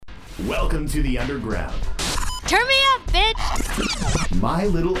Welcome to the Underground. Turn me up, bitch! My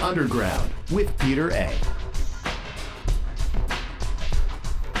Little Underground with Peter A.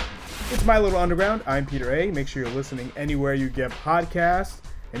 It's My Little Underground. I'm Peter A. Make sure you're listening anywhere you get podcasts.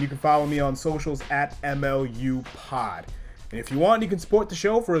 And you can follow me on socials at MLUPod. And if you want, you can support the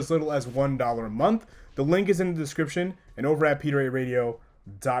show for as little as $1 a month. The link is in the description and over at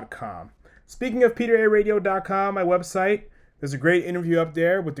peteraradio.com. Speaking of peteraradio.com, my website, there's a great interview up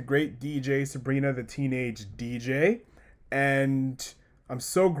there with the great DJ Sabrina, the Teenage DJ. And I'm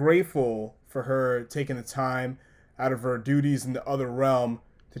so grateful for her taking the time out of her duties in the other realm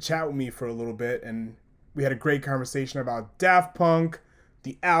to chat with me for a little bit. And we had a great conversation about Daft Punk,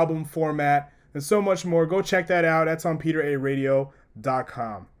 the album format, and so much more. Go check that out. That's on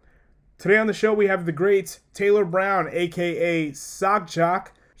peteraradio.com. Today on the show, we have the great Taylor Brown, a.k.a. Sock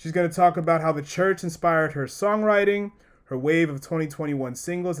Jock. She's going to talk about how the church inspired her songwriting. Her wave of 2021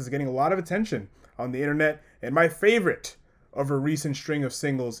 singles is getting a lot of attention on the internet. And my favorite of her recent string of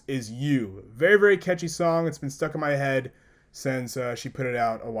singles is You. Very, very catchy song. It's been stuck in my head since she put it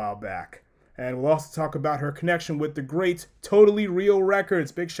out a while back. And we'll also talk about her connection with the great Totally Real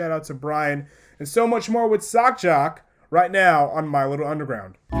Records. Big shout out to Brian. And so much more with Sock Jock right now on My Little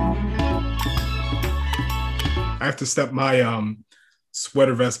Underground. I have to step my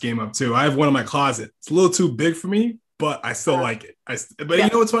sweater vest game up too. I have one in my closet. It's a little too big for me, but I still like it. But you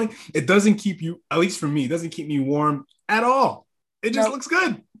know what's funny? It doesn't keep you, at least for me, it doesn't keep me warm at all. It just looks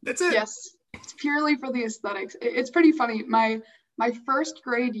good. That's it. Yes, it's purely for the aesthetics. It's pretty funny. My first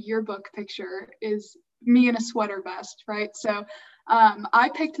grade yearbook picture is me in a sweater vest, right? So I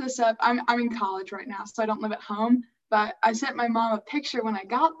picked this up. I'm in college right now, so I don't live at home. But I sent my mom a picture when I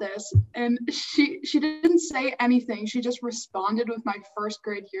got this, and she didn't say anything. She just responded with my first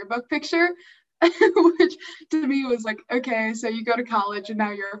grade yearbook picture, which to me was like, okay, so you go to college and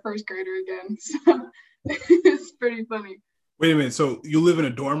now you're a first grader again. So it's pretty funny. Wait a minute. So you live in a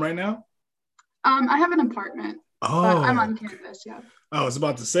dorm right now? I have an apartment. Oh, but I'm on campus, yeah. I was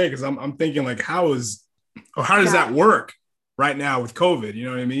about to say, because I'm thinking like, how does that work right now with COVID? You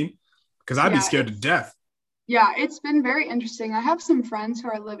know what I mean? Because I'd be scared to death. Yeah, it's been very interesting. I have some friends who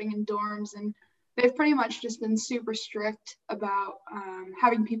are living in dorms, and they've pretty much just been super strict about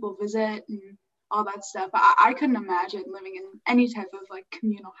having people visit and all that stuff. I couldn't imagine living in any type of like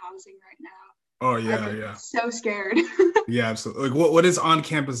communal housing right now. Oh yeah. So scared. Yeah, absolutely. Like, what is on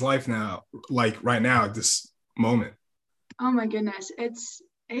campus life now like right now at this moment? Oh my goodness, it's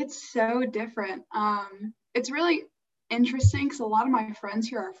so different. It's really interesting because a lot of my friends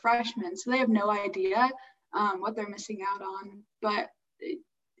here are freshmen, so they have no idea what they're missing out on. But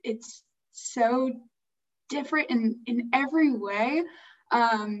it's so different in every way.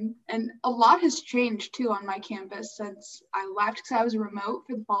 And a lot has changed too on my campus since I left, because I was remote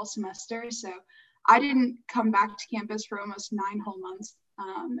for the fall semester. So I didn't come back to campus for almost 9 whole months.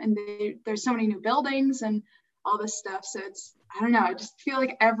 And there's so many new buildings and all this stuff. So I don't know, I just feel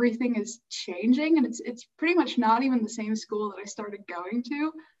like everything is changing, and it's pretty much not even the same school that I started going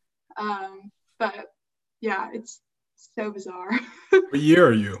to. But yeah, it's so bizarre. What year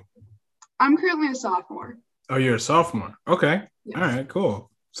are you? I'm currently a sophomore. Oh, you're a sophomore. Okay. Yes. All right, cool.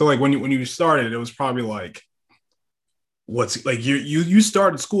 So like when you started, it was probably like, what's like you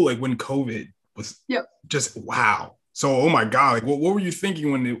started school like when COVID was just wow. So, oh my God, like what were you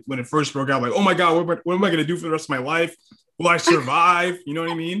thinking when it first broke out? Like, oh my God, what am I going to do for the rest of my life? Will I survive? You know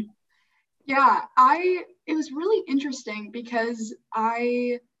what I mean? Yeah, it was really interesting because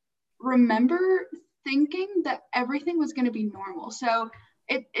I remember thinking that everything was going to be normal. So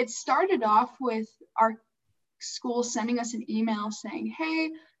it started off with our school sending us an email saying, hey,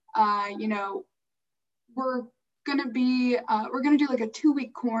 we're going to do like a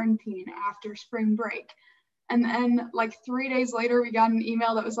 2-week quarantine after spring break. And then like 3 days later, we got an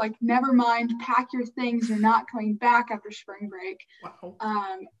email that was like, never mind, pack your things. You're not coming back after spring break. Wow.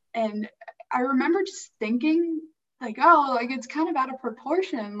 And I remember just thinking like, oh, like it's kind of out of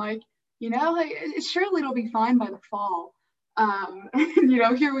proportion. Like, like surely it'll be fine by the fall.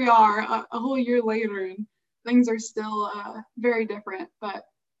 Here we are a whole year later and things are still very different. But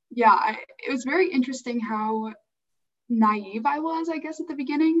yeah, it was very interesting how naive I was, I guess, at the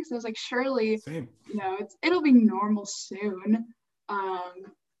beginning. So I was like, surely, Same. It'll be normal soon.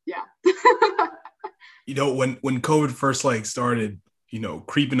 Yeah. When COVID first like started,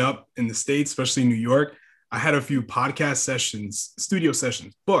 creeping up in the States, especially New York, I had a few podcast sessions, studio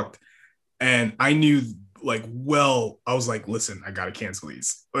sessions booked. And I knew I was like, listen, I gotta cancel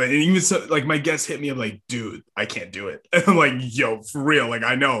these. And even so, like my guests hit me, I'm like, dude, I can't do it. And I'm like, yo, for real, like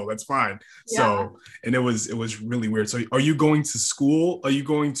I know that's fine. Yeah. So, and it was really weird. So are you going to school? Are you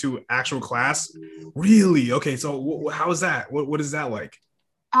going to actual class? Really? Okay. So how is that? What is that like?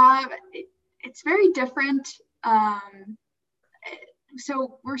 It's very different.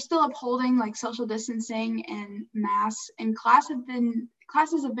 So we're still upholding like social distancing and masks, and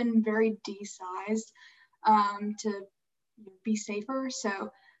classes have been very de-sized to be safer.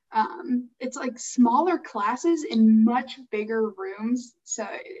 So it's like smaller classes in much bigger rooms. So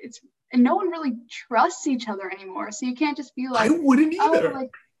and no one really trusts each other anymore. So you can't just be like, I wouldn't either. Oh,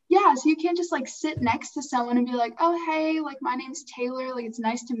 like, yeah, so you can't just like sit next to someone and be like, oh, hey, like my name's Taylor, like it's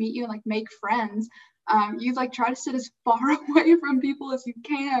nice to meet you, and like make friends. You like try to sit as far away from people as you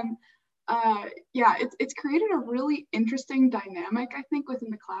can. Yeah, it's created a really interesting dynamic, I think, within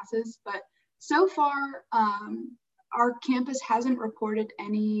the classes. But so far, our campus hasn't reported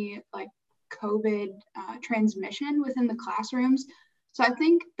any like COVID transmission within the classrooms. So I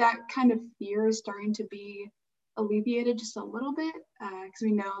think that kind of fear is starting to be alleviated just a little bit, because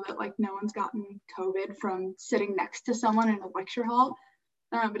we know that like no one's gotten COVID from sitting next to someone in a lecture hall.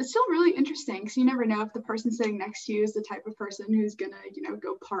 But it's still really interesting because you never know if the person sitting next to you is the type of person who's gonna,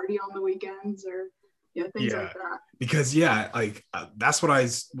 go party on the weekends or things like that. Because that's what I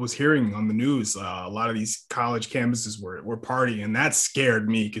was hearing on the news. A lot of these college campuses were partying, and that scared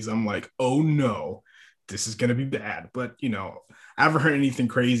me because I'm like, oh no, this is gonna be bad. But I haven't heard anything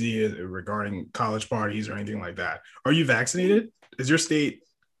crazy regarding college parties or anything like that. Are you vaccinated? Is your state?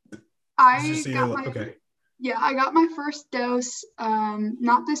 Okay. Yeah, I got my first dose,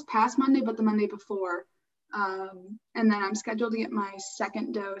 not this past Monday, but the Monday before. And then I'm scheduled to get my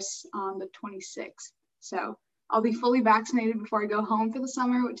second dose on the 26th. So I'll be fully vaccinated before I go home for the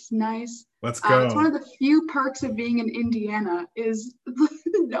summer, which is nice. Let's go. It's one of the few perks of being in Indiana is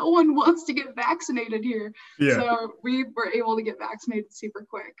no one wants to get vaccinated here. Yeah. So we were able to get vaccinated super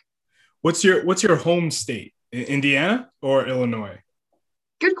quick. What's your home state? Indiana or Illinois?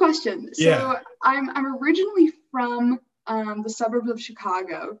 Good question. So I'm originally from the suburbs of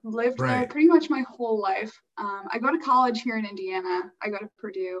Chicago. Lived there pretty much my whole life. I go to college here in Indiana. I go to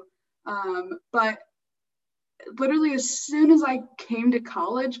Purdue. But literally as soon as I came to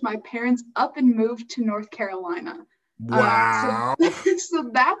college, my parents up and moved to North Carolina. Wow.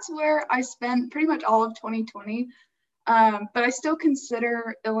 So that's where I spent pretty much all of 2020. But I still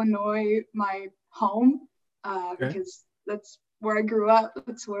consider Illinois my home because that's where I grew up.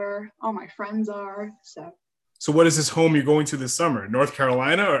 That's where all my friends are. So what is this home you're going to this summer? North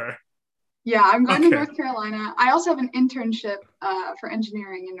Carolina or? Yeah, I'm going to North Carolina. I also have an internship for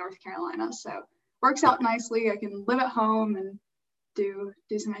engineering in North Carolina. So works out nicely. I can live at home and do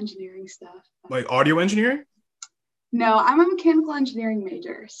some engineering stuff. Like audio engineering? No, I'm a mechanical engineering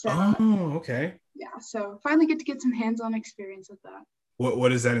major. So okay. Yeah, so finally get to get some hands-on experience with that. What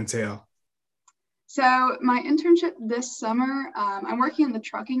does that entail? So my internship this summer, I'm working in the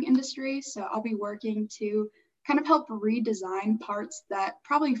trucking industry. So I'll be working to kind of help redesign parts that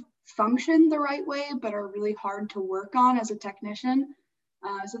probably function the right way, but are really hard to work on as a technician.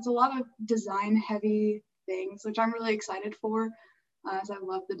 So it's a lot of design heavy things, which I'm really excited for, as I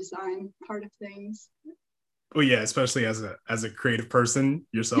love the design part of things. Oh yeah, especially as a creative person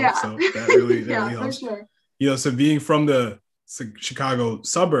yourself. Yeah. So that really helps. For sure. So being from the Chicago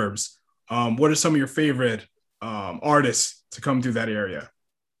suburbs, what are some of your favorite artists to come through that area?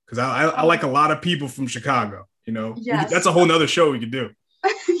 Because I like a lot of people from Chicago, Yes. That's a whole nother show we could do.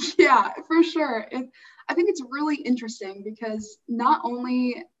 Yeah, for sure. I think it's really interesting because not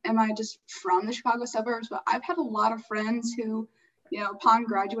only am I just from the Chicago suburbs, but I've had a lot of friends who, upon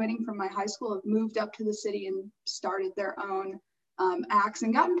graduating from my high school have moved up to the city and started their own acts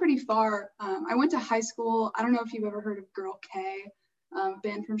and gotten pretty far. I went to high school. I don't know if you've ever heard of Girl K,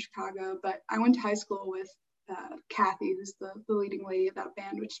 band from Chicago, but I went to high school with Kathy, who's the leading lady of that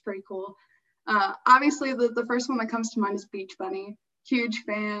band, which is pretty cool. Obviously, the first one that comes to mind is Beach Bunny. Huge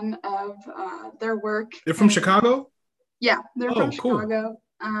fan of their work. They're from Chicago? Yeah, they're from Chicago.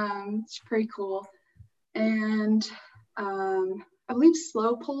 Cool. It's pretty cool. And I believe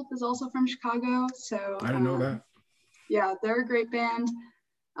Slow Pulp is also from Chicago. So I didn't know that. Yeah, they're a great band.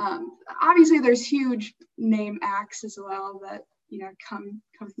 Obviously, there's huge name acts as well that come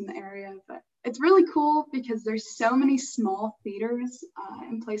from the area, but it's really cool because there's so many small theaters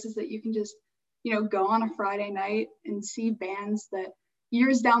and places that you can just go on a Friday night and see bands that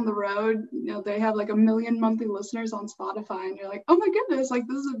years down the road, they have like 1 million monthly listeners on Spotify, and you're like, oh my goodness, like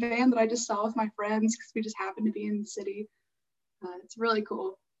this is a band that I just saw with my friends because we just happened to be in the city. It's really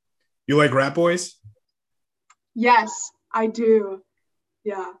cool. You like Rap Boys? Yes, I do.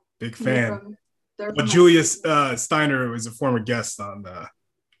 Yeah. Big They're fan. from, they're But from Julia Steiner was a former guest on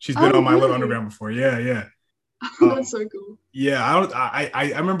she's been Oh, on My Little really? Underground before. Yeah, yeah. That's so cool. Yeah,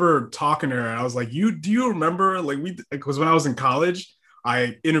 I remember talking to her and I was like, do you remember like because when I was in college,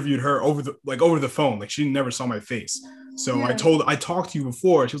 I interviewed her over the phone. Like she never saw my face. So Yeah. I talked to you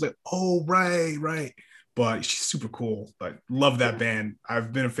before. She was like, "Oh, right." But she's super cool. Like love that band.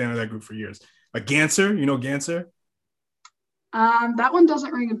 I've been a fan of that group for years. Like Ganser, you know Ganser? That one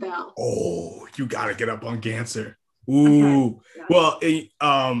doesn't ring a bell. Oh, you gotta get up on Ganser. Okay. Ooh. Yeah.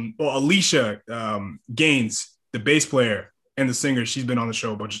 Well, Alicia Gaines, the bass player and the singer, she's been on the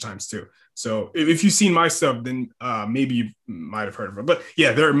show a bunch of times too. So if you've seen my stuff, then maybe you might have heard of her. But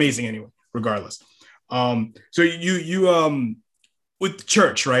yeah, they're amazing anyway, regardless. So you with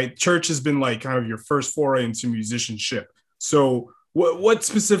church, right? Church has been like kind of your first foray into musicianship. So what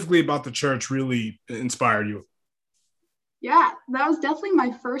specifically about the church really inspired you? Yeah, that was definitely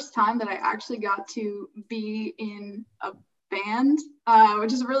my first time that I actually got to be in a band,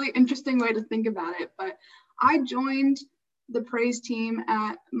 which is a really interesting way to think about it. But I joined the praise team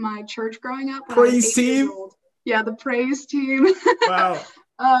at my church growing up when I was Praise 8 years team? old. Yeah, the praise team. Wow.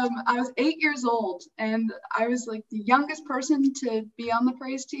 I was 8 years old and I was like the youngest person to be on the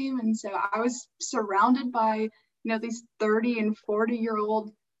praise team. And so I was surrounded by, these 30 and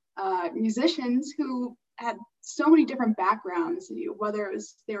 40-year-old musicians who had so many different backgrounds, whether it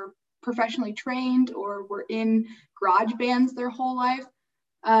was they were professionally trained or were in garage bands their whole life.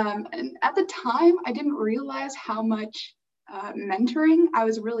 And at the time, I didn't realize how much mentoring I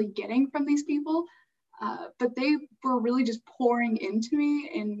was really getting from these people. But they were really just pouring into me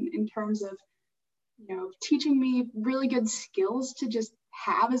in terms of, teaching me really good skills to just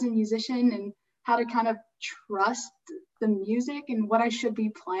have as a musician and how to kind of trust the music and what I should be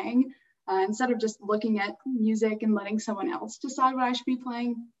playing instead of just looking at music and letting someone else decide what I should be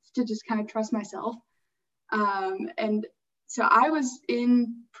playing, to just kind of trust myself. And so I was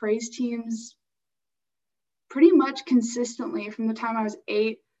in praise teams pretty much consistently from the time I was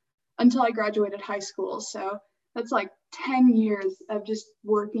 8 until I graduated high school. So that's like 10 years of just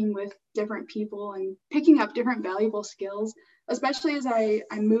working with different people and picking up different valuable skills, especially as I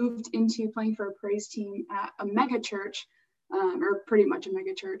moved into playing for a praise team at a mega church, or pretty much a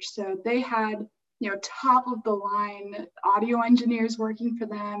mega church. So they had, top of the line audio engineers working for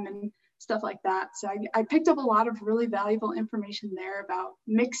them and stuff like that. So I picked up a lot of really valuable information there about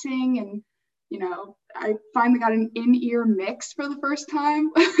mixing, and I finally got an in-ear mix for the first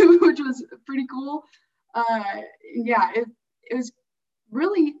time, which was pretty cool. It was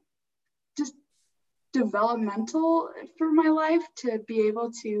really just developmental for my life to be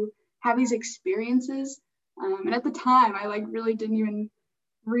able to have these experiences. And at the time, I really didn't even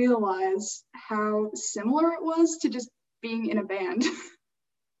realize how similar it was to just being in a band.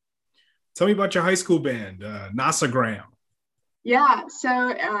 Tell me about your high school band, Nasagram. Yeah,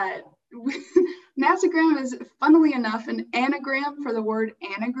 so Nasagram is, funnily enough, an anagram for the word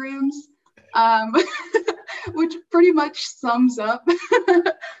anagrams, which pretty much sums up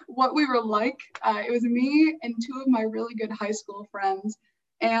what we were like. It was me and 2 of my really good high school friends,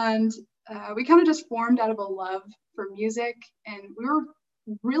 and we kind of just formed out of a love for music, and we were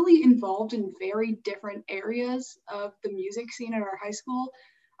really involved in very different areas of the music scene at our high school.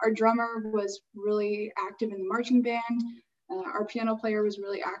 Our drummer was really active in the marching band. Our piano player was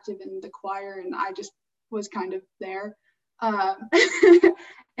really active in the choir, and I just was kind of there.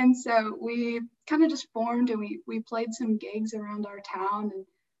 And so we kind of just formed, and we played some gigs around our town, and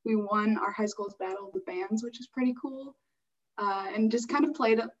we won our high school's Battle of the Bands, which is pretty cool. And just kind of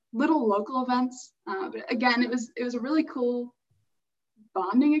played at little local events. But again, it was a really cool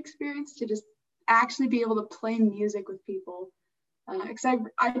bonding experience to just actually be able to play music with people. Because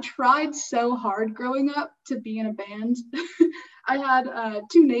I tried so hard growing up to be in a band. I had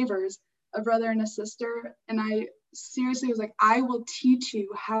 2 neighbors, a brother and a sister, and I seriously was like, I will teach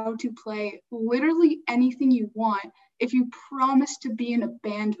you how to play literally anything you want if you promise to be in a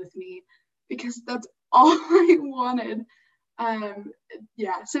band with me, because that's all I wanted.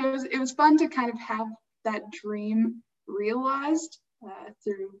 So it was fun to kind of have that dream realized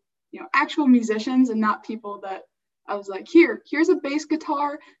through actual musicians and not people that I was like, here's a bass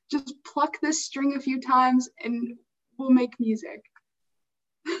guitar, just pluck this string a few times and we'll make music.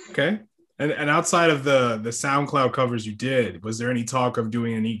 Okay. And outside of the SoundCloud covers you did, was there any talk of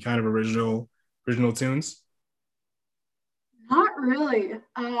doing any kind of original tunes? Not really.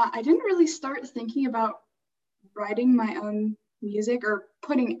 I didn't really start thinking about writing my own music or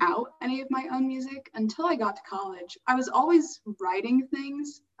putting out any of my own music until I got to college. I was always writing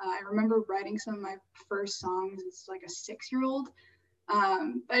things. I remember writing some of my first songs as like a 6-year-old.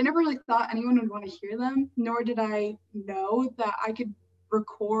 But I never really thought anyone would want to hear them, nor did I know that I could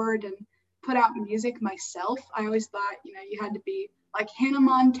record and put out music myself. I always thought, you know, you had to be like Hannah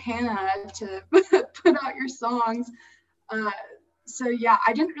Montana to put out your songs. So yeah,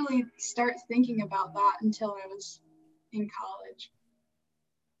 I didn't really start thinking about that until I was in college.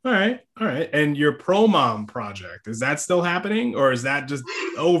 All right. And your Pro Mom project, is that still happening or is that just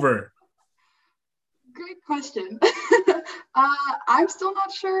over? Great question. I'm still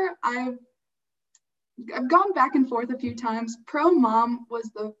not sure. I've gone back and forth a few times. Pro Mom was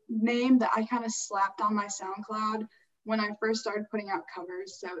the name that I kind of slapped on my SoundCloud when I first started putting out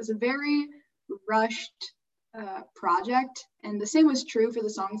covers. So it was a very rushed project. And the same was true for the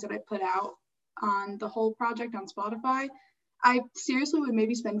songs that I put out on the whole project on Spotify. I seriously would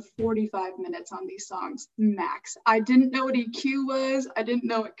maybe spend 45 minutes on these songs max. I didn't know what EQ was. I didn't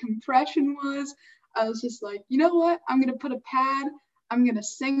know what compression was. I was just like, you know what? I'm going to put a pad. I'm going to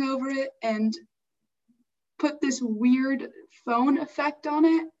sing over it and put this weird phone effect on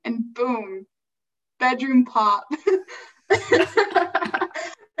it. And boom, bedroom pop.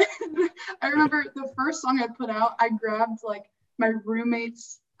 I remember the first song I put out, I grabbed like my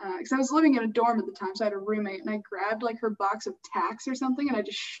roommate's, because I was living in a dorm at the time, so I had a roommate, and I grabbed like her box of tacks or something, and I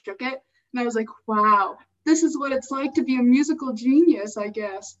just shook it, and I was like, wow, this is what it's like to be a musical genius, I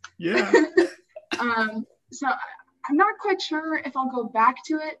guess. Yeah. So I'm not quite sure if I'll go back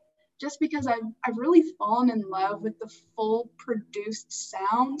to it, just because I've really fallen in love with the full produced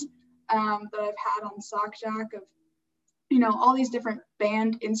sound that I've had on Sock Jock of, you know, all these different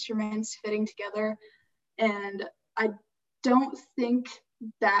band instruments fitting together. And I don't think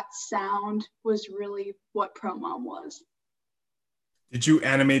that sound was really what Pro Mom was. Did you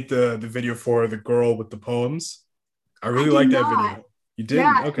animate the video for the girl with the poems? I really like that video. You did?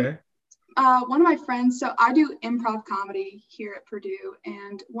 Yeah. Okay. One of my friends, so I do improv comedy here at Purdue,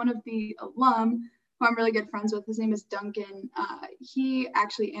 and one of the alum who I'm really good friends with, his name is Duncan. He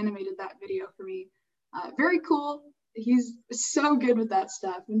actually animated that video for me. Very cool. He's so good with that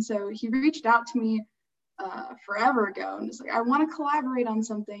stuff. And so he reached out to me forever ago and was like, I want to collaborate on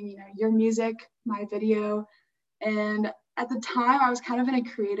something, you know, your music, my video. And at the time I was kind of in a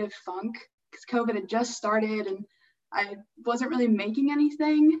creative funk because COVID had just started and I wasn't really making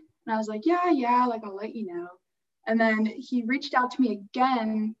anything. And I was like, yeah, like I'll let you know. And then he reached out to me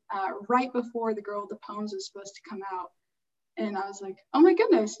again right before The Girl with the Poems was supposed to come out. And I was like, oh my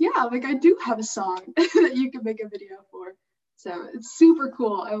goodness, yeah, like I do have a song that you can make a video for. So it's super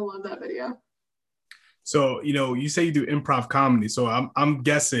cool. I love that video. So, you know, you say you do improv comedy. So I'm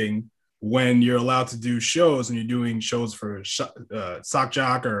guessing when you're allowed to do shows and you're doing shows for Sock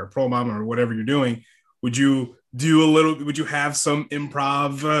Jock or Pro Mom or whatever you're doing, would you have some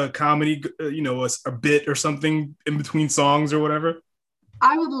improv comedy, you know, a bit or something in between songs or whatever?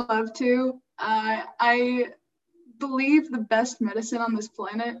 I would love to. I believe the best medicine on this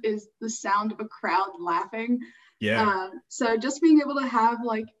planet is the sound of a crowd laughing. Yeah. So just being able to have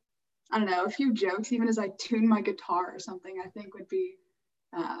like, I don't know, a few jokes, even as I tune my guitar or something, I think would be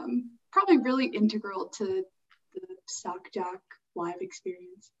probably really integral to the Sock Jock live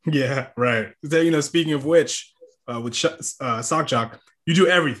experience. Yeah, right. So, you know, speaking of which, with Sock Jock, you do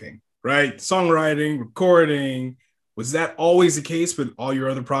everything, right? Songwriting, recording. Was that always the case with all your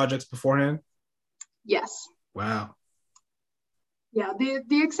other projects beforehand? Yes. Wow. Yeah,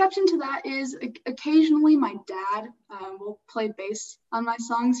 the exception to that is occasionally my dad will play bass on my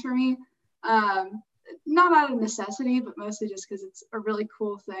songs for me. Not out of necessity, but mostly just because it's a really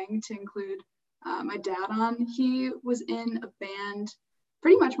cool thing to include my dad on. He was in a band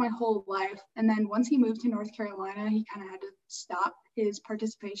pretty much my whole life. And then once he moved to North Carolina, he kind of had to stop his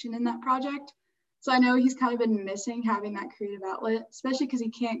participation in that project. So I know he's kind of been missing having that creative outlet, especially because he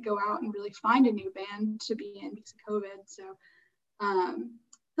can't go out and really find a new band to be in because of COVID. So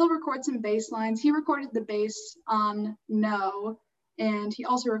he'll record some bass lines. He recorded the bass on No, and he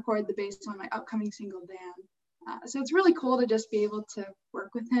also recorded the bass on my upcoming single, Dan. So it's really cool to just be able to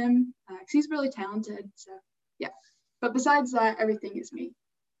work with him because he's really talented. So yeah, but besides that, everything is me.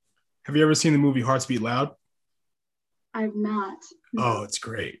 Have you ever seen the movie Hearts Beat Loud? I've not. No. Oh, it's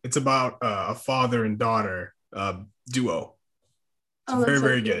great. It's about a father and daughter duo. It's very,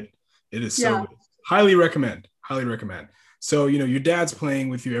 very good. It is so good. Highly recommend. So, you know, your dad's playing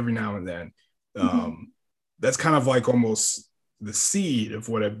with you every now and then. That's kind of like almost the seed of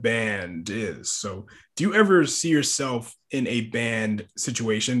what a band is. So do you ever see yourself in a band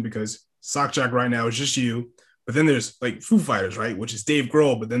situation? Because Sock Jock right now is just you, But then there's like Foo Fighters, right? Which is Dave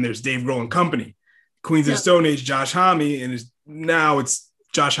Grohl, but then there's Dave Grohl and Company. Queens of the Stone Age, Josh Homme, and now it's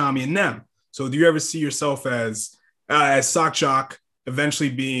Josh Homme and them. So do you ever see yourself as Sock Jock eventually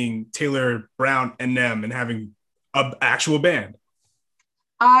being Taylor Brown and them and having an actual band?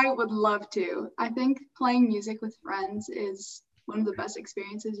 I would love to. I think playing music with friends is one of the best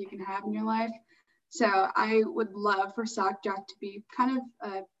experiences you can have in your life. So I would love for Sock Jock to be kind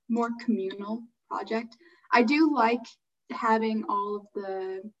of a more communal project. I do like having all of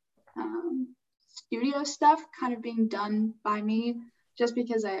the studio stuff kind of being done by me, just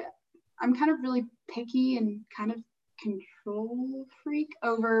because I'm kind of really picky and kind of control freak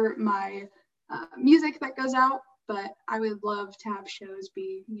over my music that goes out. But I would love to have shows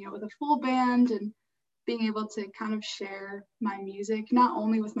be, with a full band and being able to kind of share my music, not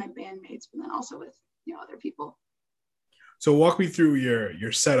only with my bandmates, but then also with, other people. So walk me through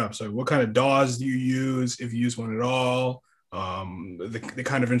your setup. So what kind of DAWs do you use, if you use one at all? The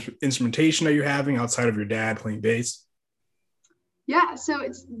kind of instrumentation that you're having outside of your dad playing bass? Yeah, so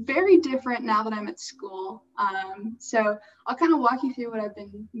it's very different now that I'm at school. So I'll kind of walk you through what I've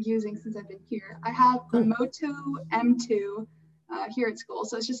been using since I've been here. I have a Moto M2 here at school.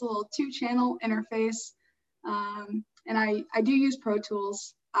 So it's just a little 2-channel interface. And I do use Pro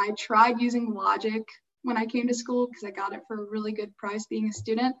Tools. I tried using Logic when I came to school because I got it for a really good price being a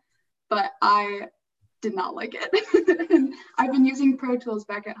student, but I did not like it. And I've been using Pro Tools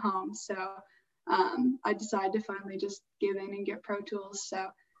back at home. So I decided to finally just give in and get Pro Tools.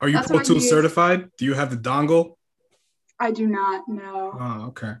 So are you Pro Tools certified? Do you have the dongle? I do not, no. Oh,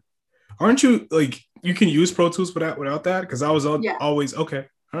 okay. Aren't you like, you can use Pro Tools without that? Because I was always, okay.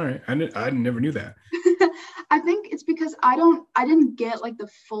 All right. I never knew that. I think it's because I didn't get like the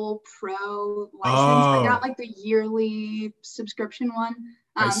full pro license. I got like the yearly subscription one.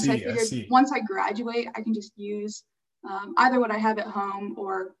 So I figured once I graduate, I can just use either what I have at home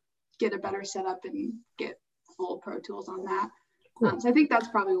or get a better setup and get full Pro Tools on that. Cool. So I think that's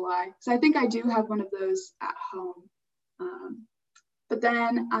probably why. So I think I do have one of those at home. But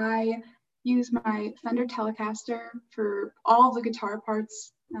then I use my Fender Telecaster for all of the guitar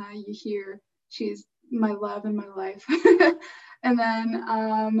parts you hear. She's my love and my life. And then,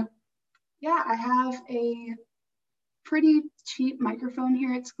 I have a pretty cheap microphone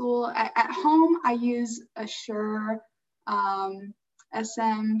here at school. At home, I use a Shure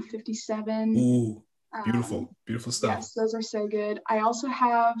SM57. Ooh, beautiful stuff. Yes, those are so good. I also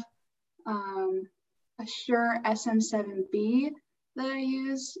have a Shure SM7B that I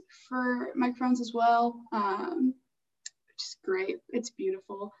use for microphones as well, which is great. It's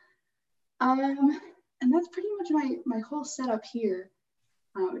beautiful. And that's pretty much my whole setup here,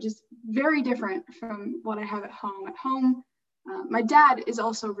 which is very different from what I have at home. At home, my dad is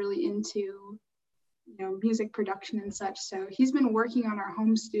also really into, music production and such. So he's been working on our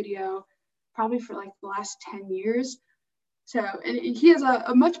home studio probably for like the last 10 years. So, and he has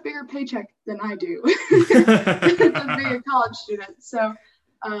a much bigger paycheck than I do as being a college student. So,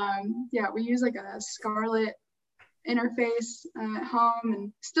 we use like a Scarlett interface at home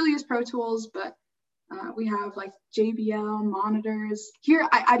and still use Pro Tools, but we have like JBL monitors. Here,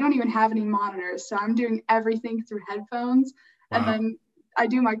 I don't even have any monitors, so I'm doing everything through headphones. Wow. And then I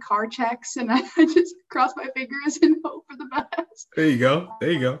do my car checks and I just cross my fingers and hope for the best. There you go.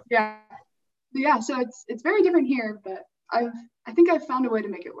 Yeah, so it's very different here, but I think I've found a way to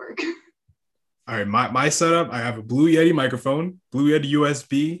make it work. All right, my setup, I have a Blue Yeti microphone, Blue Yeti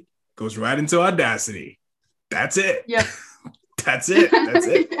USB, goes right into Audacity. That's it. Yep. That's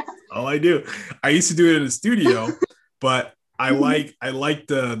it. Yeah. All I do. I used to do it in the studio, but I like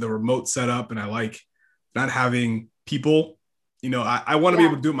the remote setup, and I like not having people. I want to be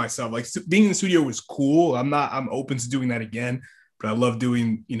able to do it myself. Like being in the studio was cool. I'm open to doing that again, but I love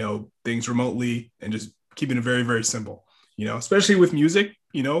doing, things remotely and just keeping it very, very simple, especially with music,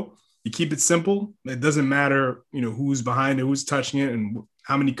 you keep it simple. It doesn't matter, who's behind it, who's touching it, and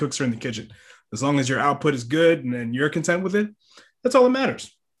how many cooks are in the kitchen. As long as your output is good and then you're content with it, that's all that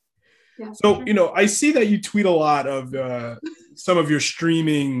matters. Yeah, so, I see that you tweet a lot of some of your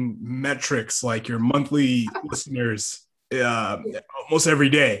streaming metrics, like your monthly listeners, almost every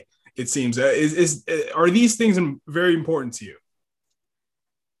day, it seems. Are these things very important to you?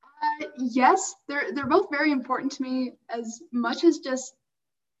 Yes, they're both very important to me, as much as just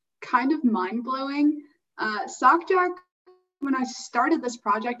kind of mind-blowing. Sock Jock, when I started this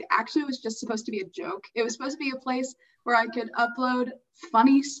project, actually was just supposed to be a joke. It was supposed to be a place where I could upload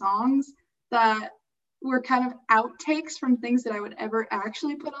funny songs that were kind of outtakes from things that I would ever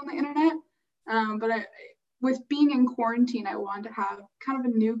actually put on the internet. But with being in quarantine, I wanted to have kind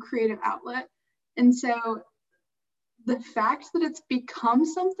of a new creative outlet. And so the fact that it's become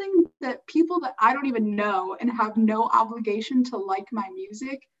something that people that I don't even know and have no obligation to like my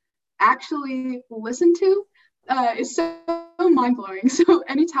music actually listen to is so mind-blowing. So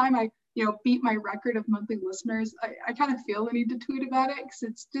anytime I beat my record of monthly listeners, I kind of feel the need to tweet about it, because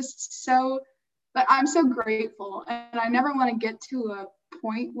it's just so, but I'm so grateful, and I never want to get to a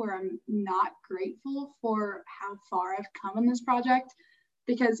point where I'm not grateful for how far I've come in this project.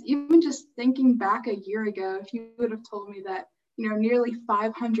 Because even just thinking back a year ago, if you would have told me that nearly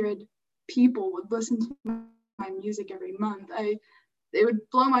 500 people would listen to my music every month, it would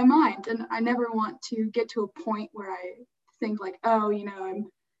blow my mind. And I never want to get to a point where I think like, oh,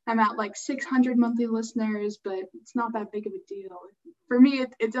 I'm at like 600 monthly listeners, but it's not that big of a deal. For me,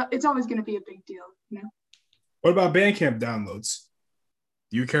 it's always going to be a big deal, What about Bandcamp downloads?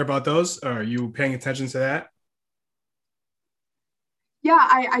 Do you care about those? Or are you paying attention to that? Yeah,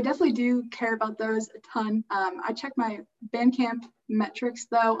 I definitely do care about those a ton. I check my Bandcamp metrics,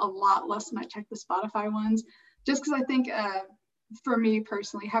 though, a lot less than I check the Spotify ones, just because I think for me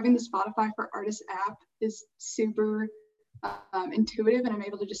personally, having the Spotify for Artists app is super intuitive, and I'm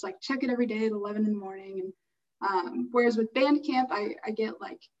able to just like check it every day at 11 in the morning. And whereas with Bandcamp, I get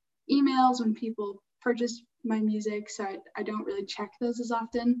like emails when people purchase my music, so I don't really check those as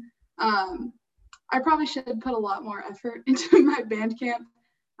often. I probably should put a lot more effort into my Bandcamp,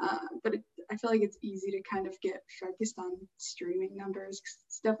 but I feel like it's easy to kind of get focused on streaming numbers.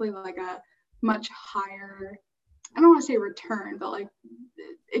 It's definitely like a much higher, I don't want to say return, but like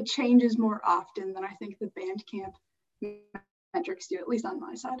it changes more often than I think the Bandcamp metrics do, at least on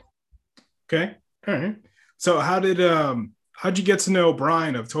my side. Okay, all right. So how'd you get to know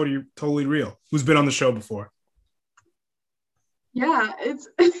Brian of Totally Real, who's been on the show before? Yeah, it's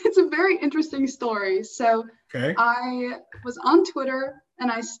a very interesting story. So okay. I was on Twitter and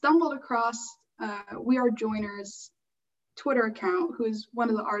I stumbled across We Are Joiners Twitter account, who is one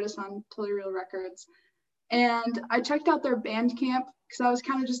of the artists on Totally Real Records. And I checked out their Bandcamp because I was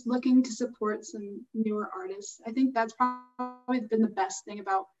kind of just looking to support some newer artists. I think that's probably been the best thing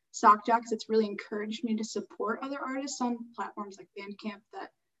about Sockjaw, because it's really encouraged me to support other artists on platforms like Bandcamp that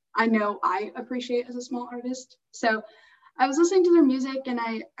I know I appreciate as a small artist. So I was listening to their music, and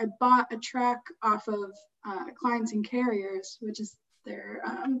I bought a track off of Clients and Carriers, which is their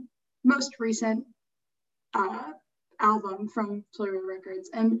most recent album from Totally Real Records.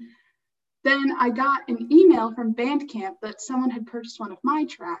 And then I got an email from Bandcamp that someone had purchased one of my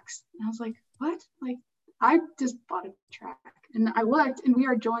tracks. And I was like, what? Like, I just bought a track. And I looked, and We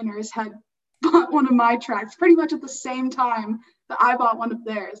Are Joiners had bought one of my tracks pretty much at the same time that I bought one of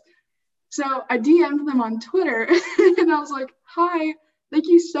theirs. So I DM'd them on Twitter, and I was like, hi, thank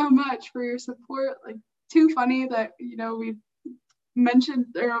you so much for your support. Like, too funny that, we mentioned,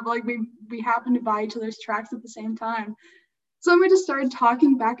 or like we happened to buy each other's tracks at the same time. So we just started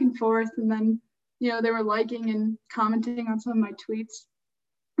talking back and forth, and then, they were liking and commenting on some of my tweets.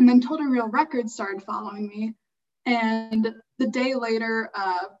 And then Totally Real Records started following me. And the day later,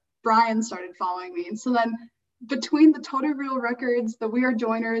 Brian started following me. And so then between the Totally Real Records, the We Are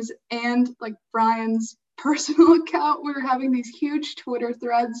Joiners, and like Brian's personal account, we were having these huge Twitter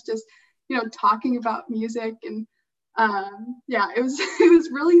threads, just talking about music. And it was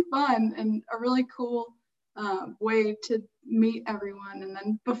really fun and a really cool way to meet everyone. And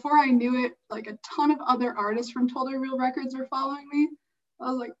then before I knew it, like a ton of other artists from Totally Real Records were following me. I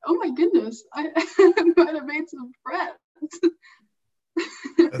was like, oh my goodness, I might have made some friends.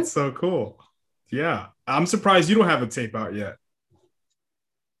 That's so cool. Yeah, I'm surprised you don't have a tape out yet.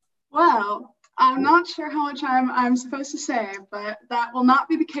 Well, I'm not sure how much I'm supposed to say, but that will not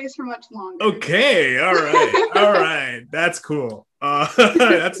be the case for much longer. Okay, all right, that's cool. I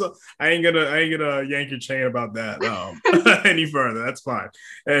ain't gonna yank your chain about that any further. That's fine.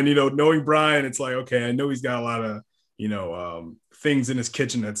 And knowing Brian, it's like, okay, I know he's got a lot of things in his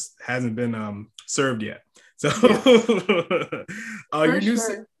kitchen that hasn't been served yet. So your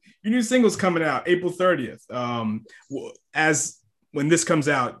new single's coming out April 30th. As when this comes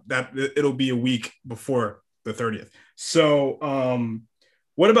out, that it'll be a week before the 30th. So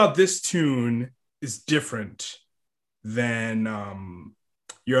what about this tune is different than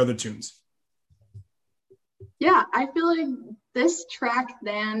your other tunes? Yeah, I feel like this track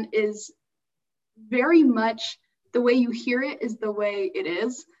then is very much the way you hear it is the way it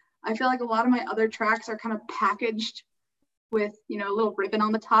is. I feel like a lot of my other tracks are kind of packaged with, a little ribbon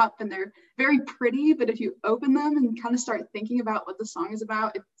on the top, and they're very pretty, but if you open them and kind of start thinking about what the song is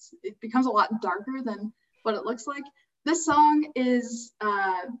about, it becomes a lot darker than what it looks like. This song is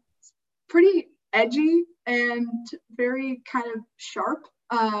pretty edgy and very kind of sharp.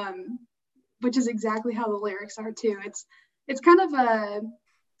 which is exactly how the lyrics are too. It's kind of a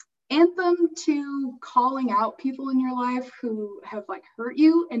anthem to calling out people in your life who have like hurt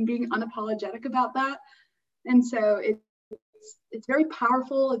you and being unapologetic about that. And so it's very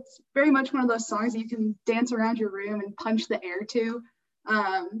powerful. It's very much one of those songs that you can dance around your room and punch the air to.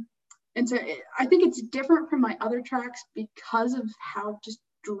 And so I think it's different from my other tracks because of how just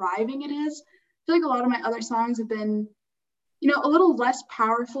driving it is. I feel like a lot of my other songs have been, a little less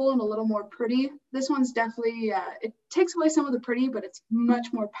powerful and a little more pretty. This one's definitely, it takes away some of the pretty, but it's much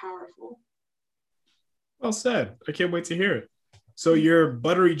more powerful. Well said. I can't wait to hear it. So your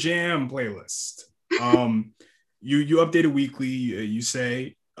Buttery Jam playlist, you update it weekly, you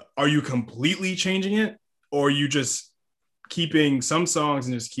say, are you completely changing it, or are you just keeping some songs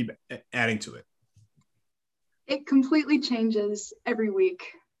and just keep adding to it? It completely changes every week.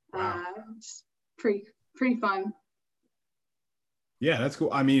 Wow. It's pretty fun. Yeah, that's cool.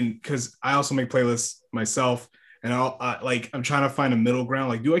 I mean, because I also make playlists myself, and I'm trying to find a middle ground.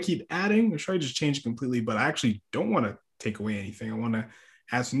 Like, do I keep adding, or should I just change it completely? But I actually don't want to take away anything. I want to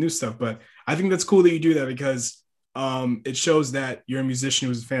add some new stuff. But I think that's cool that you do that, because it shows that you're a musician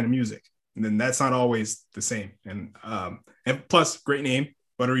who's a fan of music, and then that's not always the same. And plus, great name.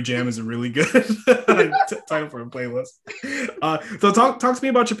 Buttery Jam is a really good title for a playlist. So talk to me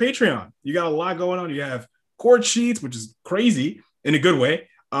about your Patreon. You got a lot going on. You have chord sheets, which is crazy in a good way,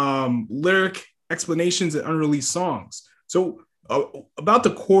 lyric explanations and unreleased songs. So about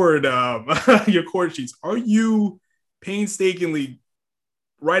the chord, your chord sheets, are you painstakingly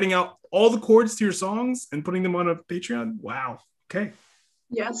writing out all the chords to your songs and putting them on a Patreon? Wow. Okay.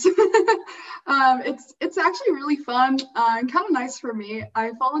 Yes. It's actually really fun and kind of nice for me.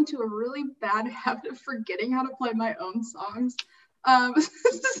 I fall into a really bad habit of forgetting how to play my own songs.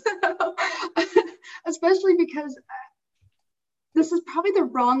 So, especially because this is probably the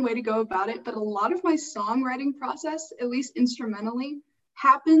wrong way to go about it, but a lot of my songwriting process, at least instrumentally,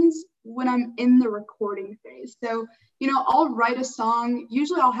 happens when I'm in the recording phase. So, I'll write a song.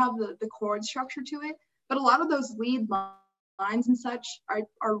 Usually I'll have the chord structure to it, but a lot of those lead lines and such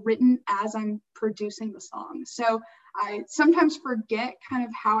are written as I'm producing the song. So I sometimes forget kind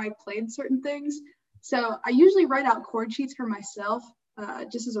of how I played certain things. So I usually write out chord sheets for myself,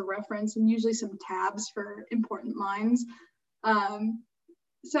 just as a reference, and usually some tabs for important lines.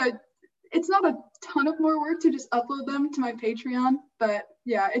 So it's not a ton of more work to just upload them to my Patreon, but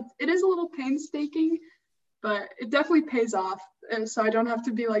yeah, it is a little painstaking, but it definitely pays off. And so I don't have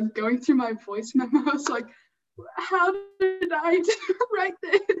to be like going through my voice memos, like, how did I write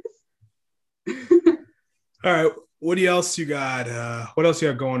this? All right. What else you got? What else you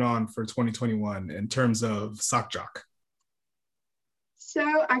have going on for 2021 in terms of Sock Jock? So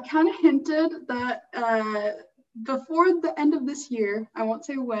I kind of hinted that before the end of this year, I won't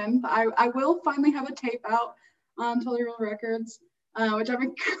say when, but I will finally have a tape out on Totally Real Records, which I'm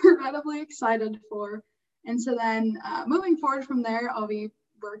incredibly excited for. And so then moving forward from there, I'll be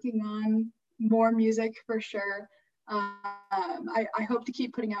working on more music for sure. I hope to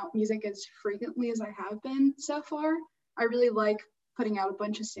keep putting out music as frequently as I have been so far. I really like putting out a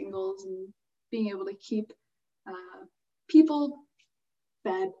bunch of singles and being able to keep people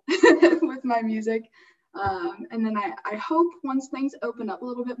fed with my music. And then I hope once things open up a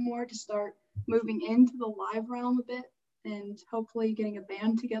little bit more to start moving into the live realm a bit, and hopefully getting a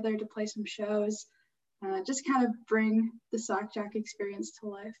band together to play some shows, just kind of bring the Sock Jock experience to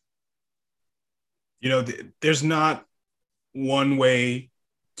life. There's not one way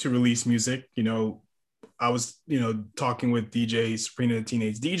to release music. I was, talking with DJ Sabrina, the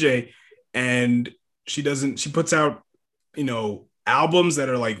Teenage DJ, and she puts out, albums that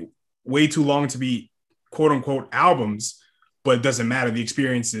are like way too long to be quote unquote albums, but it doesn't matter. The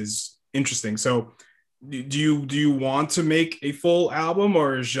experience is interesting. So do you want to make a full album,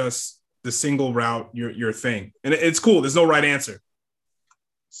 or is just the single route your thing? And it's cool. There's no right answer.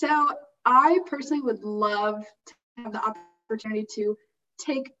 So I personally would love to have the opportunity to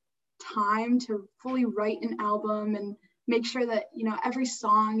take time to fully write an album and make sure that, every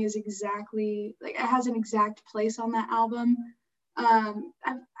song is exactly, like, it has an exact place on that album. I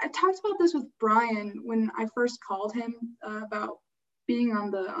talked about this with Brian when I first called him about being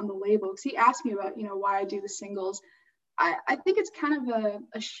on the label, because he asked me about, why I do the singles. I think it's kind of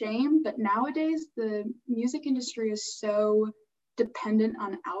a shame, but nowadays the music industry is so dependent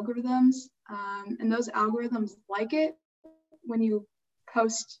on algorithms, and those algorithms like it when you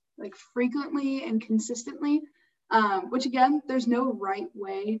post like frequently and consistently, which again, there's no right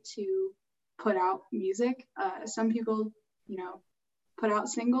way to put out music. Some people, put out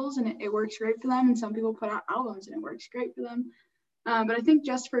singles and it works great for them, and some people put out albums and it works great for them. But I think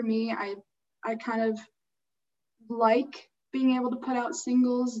just for me, I kind of like being able to put out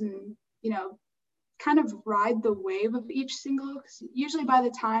singles and, kind of ride the wave of each single. 'Cause usually by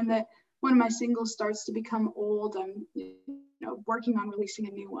the time that one of my singles starts to become old, I'm, working on releasing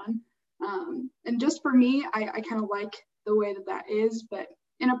a new one. And just for me, I kind of like the way that is, but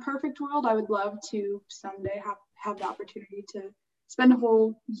in a perfect world, I would love to someday have the opportunity to spend a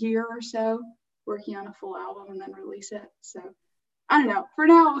whole year or so working on a full album and then release it. So I don't know. For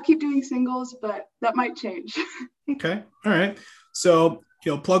now, I'll keep doing singles, but that might change. Okay. All right. So,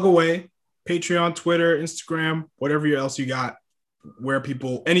 plug away. Patreon, Twitter, Instagram, whatever else you got, where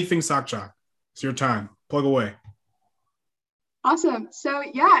people, anything Sock Jock. It's your time. Plug away. Awesome. So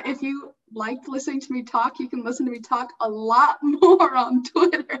yeah, if you liked listening to me talk, you can listen to me talk a lot more on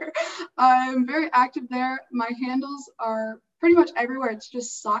Twitter. I'm very active there. My handles are pretty much everywhere. It's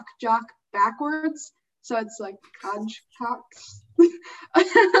just Sock Jock backwards. So it's like Codge Cox. You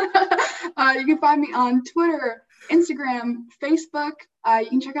can find me on Twitter, Instagram, Facebook. You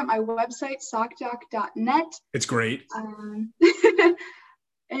can check out my website, sockjock.net. It's great. And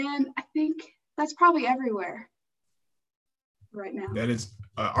I think that's probably everywhere right now. That is,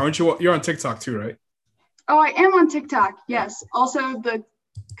 aren't you? You're on TikTok too, right? Oh, I am on TikTok. Yes. Also the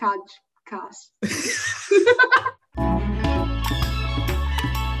Codge Cost.